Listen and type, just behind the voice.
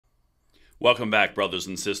Welcome back, brothers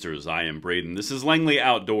and sisters. I am Braden. This is Langley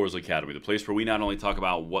Outdoors Academy, the place where we not only talk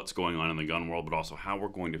about what's going on in the gun world, but also how we're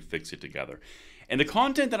going to fix it together. And the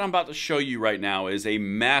content that I'm about to show you right now is a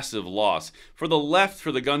massive loss for the left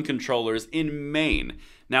for the gun controllers in Maine.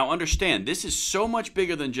 Now understand, this is so much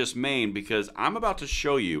bigger than just Maine because I'm about to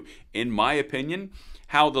show you, in my opinion,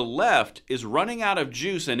 how the left is running out of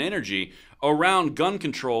juice and energy around gun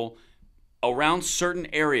control around certain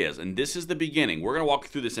areas. And this is the beginning. We're going to walk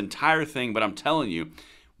through this entire thing, but I'm telling you,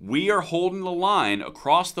 we are holding the line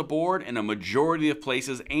across the board in a majority of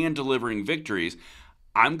places and delivering victories.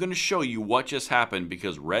 I'm going to show you what just happened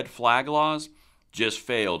because red flag laws just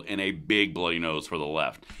failed in a big bloody nose for the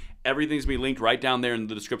left. Everything's going to be linked right down there in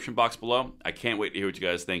the description box below. I can't wait to hear what you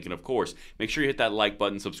guys think. And of course, make sure you hit that like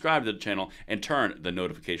button, subscribe to the channel, and turn the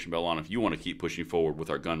notification bell on if you want to keep pushing forward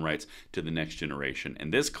with our gun rights to the next generation.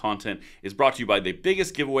 And this content is brought to you by the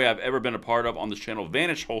biggest giveaway I've ever been a part of on this channel,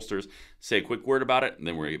 Vanish Holsters. Say a quick word about it, and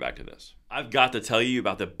then we're going to get back to this. I've got to tell you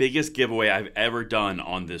about the biggest giveaway I've ever done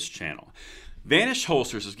on this channel. Vanish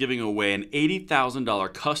Holsters is giving away an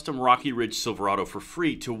 $80,000 custom Rocky Ridge Silverado for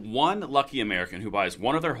free to one lucky American who buys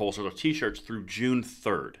one of their holsters or t-shirts through June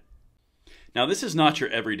 3rd. Now, this is not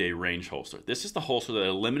your everyday range holster. This is the holster that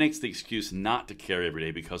eliminates the excuse not to carry every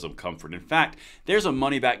day because of comfort. In fact, there's a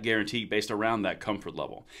money-back guarantee based around that comfort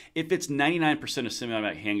level. It fits 99% of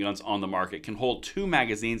semi-automatic handguns on the market, can hold 2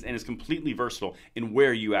 magazines, and is completely versatile in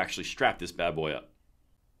where you actually strap this bad boy up.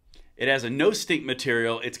 It has a no-stink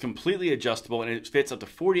material, it's completely adjustable, and it fits up to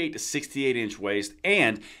 48 to 68 inch waist.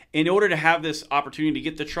 And in order to have this opportunity to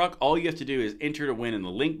get the truck, all you have to do is enter to win in the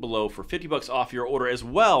link below for 50 bucks off your order as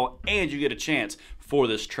well, and you get a chance for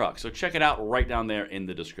this truck. So check it out right down there in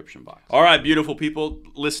the description box. All right, beautiful people,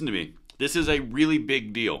 listen to me. This is a really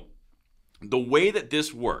big deal. The way that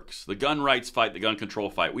this works, the gun rights fight, the gun control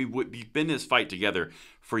fight, we've been in this fight together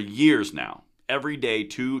for years now. Every day,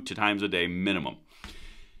 2 times a day minimum.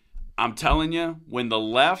 I'm telling you, when the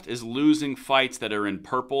left is losing fights that are in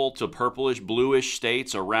purple to purplish, bluish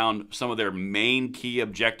states around some of their main key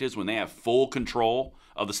objectives, when they have full control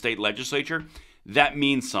of the state legislature, that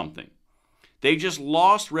means something. They just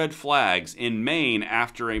lost red flags in Maine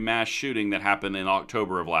after a mass shooting that happened in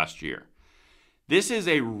October of last year. This is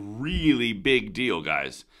a really big deal,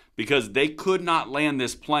 guys, because they could not land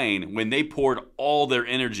this plane when they poured all their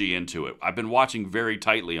energy into it. I've been watching very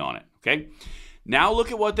tightly on it, okay? Now look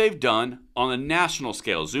at what they've done on a national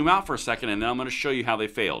scale. Zoom out for a second, and then I'm going to show you how they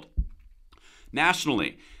failed.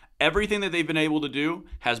 Nationally, everything that they've been able to do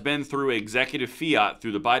has been through executive fiat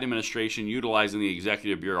through the Biden administration utilizing the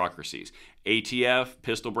executive bureaucracies. ATF,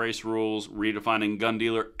 pistol brace rules, redefining gun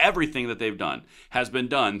dealer, everything that they've done has been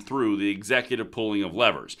done through the executive pulling of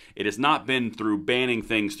levers. It has not been through banning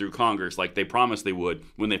things through Congress like they promised they would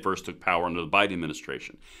when they first took power under the Biden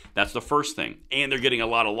administration. That's the first thing. And they're getting a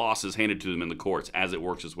lot of losses handed to them in the courts as it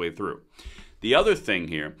works its way through. The other thing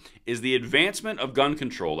here is the advancement of gun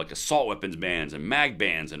control, like assault weapons bans and mag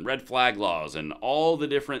bans and red flag laws and all the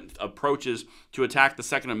different approaches to attack the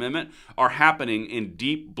Second Amendment are happening in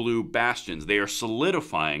deep blue bastions. They are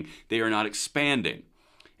solidifying. They are not expanding.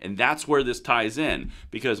 And that's where this ties in,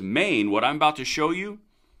 because Maine, what I'm about to show you,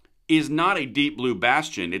 is not a deep blue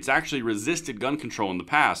bastion. It's actually resisted gun control in the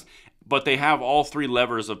past. But they have all 3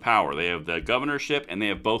 levers of power. They have the governorship and they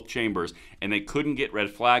have both chambers, and they couldn't get red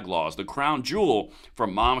flag laws. The crown jewel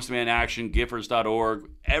from Moms Demand Action, Giffords.org,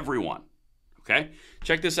 everyone. Okay?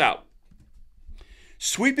 Check this out.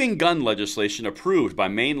 Sweeping gun legislation approved by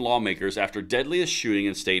Maine lawmakers after deadliest shooting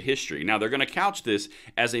in state history. Now, they're going to couch this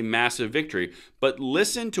as a massive victory, but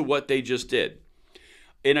listen to what they just did.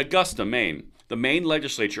 In Augusta, Maine, the Maine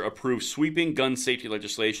legislature approved sweeping gun safety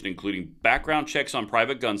legislation, including background checks on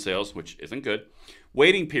private gun sales, which isn't good,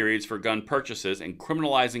 waiting periods for gun purchases, and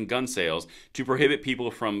criminalizing gun sales to prohibit people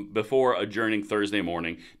from before adjourning Thursday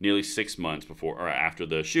morning, nearly 6 months before or after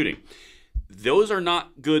the shooting. Those are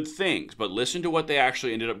not good things, but listen to what they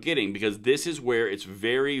actually ended up getting, because this is where it's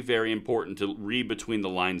very, very important to read between the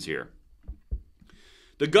lines here.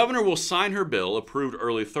 The governor will sign her bill, approved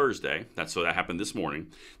early Thursday, so that happened this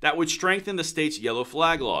morning, that would strengthen the state's yellow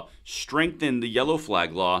flag law. Strengthen the yellow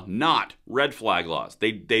flag law, not red flag laws.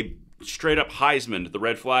 They straight up Heisman'd the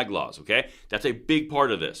red flag laws, okay? That's a big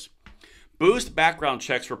part of this. Boost background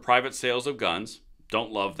checks for private sales of guns.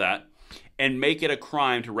 Don't love that. And make it a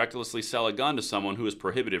crime to recklessly sell a gun to someone who is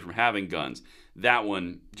prohibited from having guns. That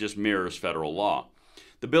one just mirrors federal law.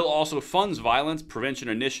 The bill also funds violence prevention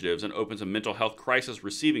initiatives and opens a mental health crisis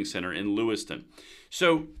receiving center in Lewiston.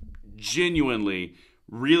 So genuinely,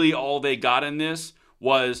 really all they got in this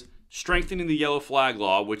was strengthening the yellow flag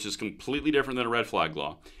law, which is completely different than a red flag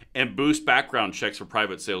law, and boost background checks for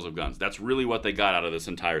private sales of guns. That's really what they got out of this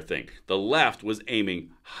entire thing. The left was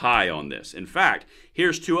aiming high on this. In fact,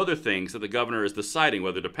 here's two other things that the governor is deciding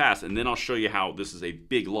whether to pass, and then I'll show you how this is a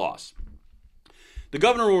big loss. The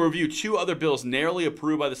governor will review two other bills narrowly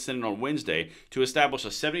approved by the Senate on Wednesday to establish a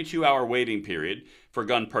 72-hour waiting period for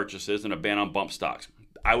gun purchases and a ban on bump stocks.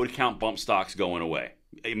 I would count bump stocks going away.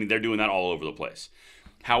 I mean, they're doing that all over the place.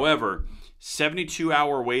 However,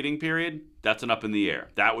 72-hour waiting period, that's an up in the air.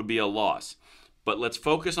 That would be a loss. But let's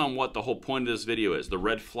focus on what the whole point of this video is, the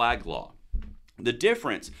red flag law. The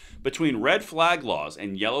difference between red flag laws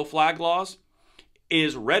and yellow flag laws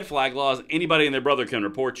is red flag laws, anybody and their brother can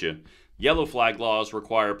report you. Yellow flag laws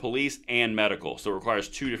require police and medical. So it requires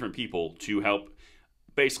two different people to help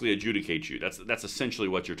basically adjudicate you. That's essentially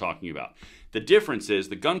what you're talking about. The difference is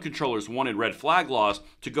the gun controllers wanted red flag laws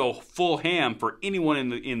to go full ham for anyone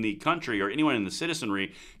in the country or anyone in the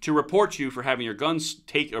citizenry to report you for having your guns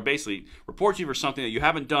taken, or basically report you for something that you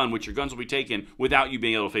haven't done, which your guns will be taken without you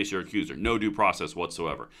being able to face your accuser. No due process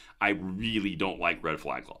whatsoever. I really don't like red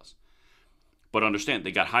flag laws. But understand,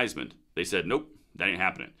 they got Heisman. They said, nope, that ain't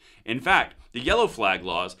happening. In fact, the yellow flag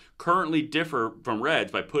laws currently differ from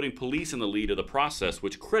reds by putting police in the lead of the process,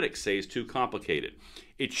 which critics say is too complicated.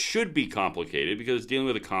 It should be complicated because it's dealing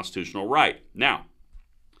with a constitutional right. Now,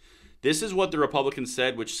 this is what the Republicans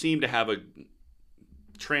said, which seemed to have a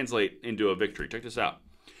translate into a victory. Check this out.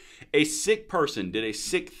 A sick person did a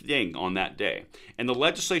sick thing on that day, and the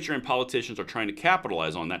legislature and politicians are trying to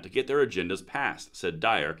capitalize on that to get their agendas passed, said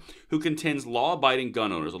Dyer, who contends law-abiding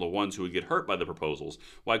gun owners are the ones who would get hurt by the proposals,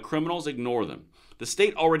 while criminals ignore them. The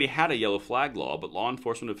state already had a yellow flag law, but law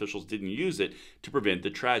enforcement officials didn't use it to prevent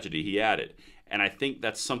the tragedy, he added. And I think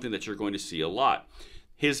that's something that you're going to see a lot.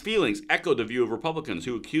 His feelings echoed the view of Republicans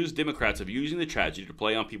who accused Democrats of using the tragedy to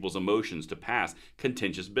play on people's emotions to pass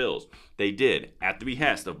contentious bills. They did, at the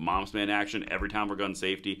behest of Moms Man Action, Every Town for Gun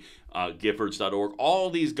Safety, Giffords.org.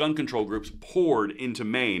 All these gun control groups poured into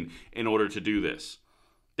Maine in order to do this.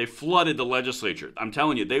 They flooded the legislature. I'm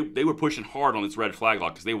telling you, they were pushing hard on this red flag law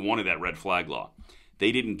because they wanted that red flag law.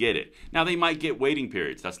 They didn't get it. Now, they might get waiting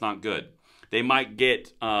periods. That's not good. They might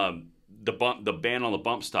get the ban on the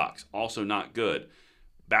bump stocks. Also not good.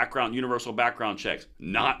 Universal background checks,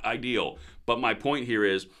 not ideal. But my point here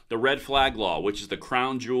is the red flag law, which is the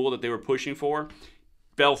crown jewel that they were pushing for,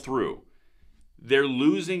 fell through. They're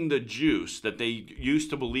losing the juice that they used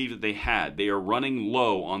to believe that they had. They are running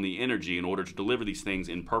low on the energy in order to deliver these things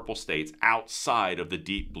in purple states outside of the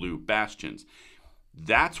deep blue bastions.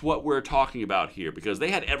 That's what we're talking about here because they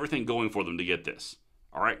had everything going for them to get this.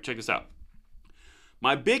 All right, check this out.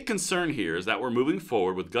 My big concern here is that we're moving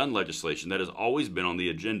forward with gun legislation that has always been on the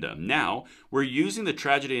agenda. Now, we're using the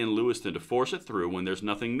tragedy in Lewiston to force it through when there's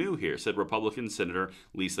nothing new here, said Republican Senator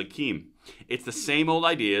Lisa Keem. It's the same old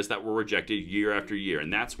ideas that were rejected year after year,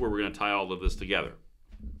 and that's where we're going to tie all of this together.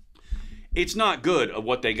 It's not good of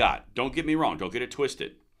what they got. Don't get me wrong. Don't get it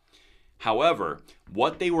twisted. However,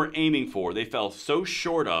 what they were aiming for, they fell so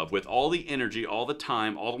short of with all the energy, all the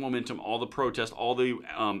time, all the momentum, all the protest, all the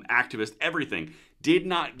activists, everything, did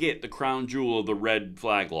not get the crown jewel of the red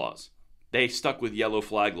flag laws. They stuck with yellow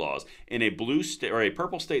flag laws in a blue state or a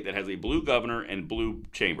purple state that has a blue governor and blue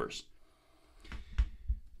chambers.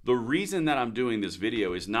 The reason that I'm doing this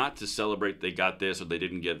video is not to celebrate they got this or they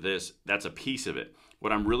didn't get this. That's a piece of it.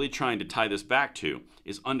 What I'm really trying to tie this back to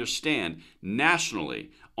is understand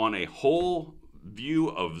nationally on a whole view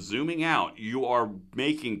of zooming out, you are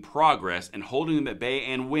making progress and holding them at bay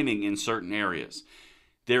and winning in certain areas.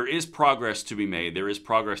 There is progress to be made. There is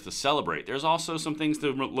progress to celebrate. There's also some things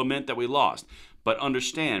to lament that we lost. But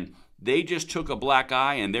understand, they just took a black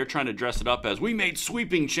eye and they're trying to dress it up as we made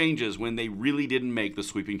sweeping changes when they really didn't make the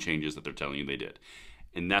sweeping changes that they're telling you they did.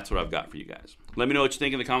 And that's what I've got for you guys. Let me know what you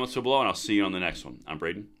think in the comments below, and I'll see you on the next one. I'm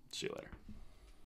Braden. See you later.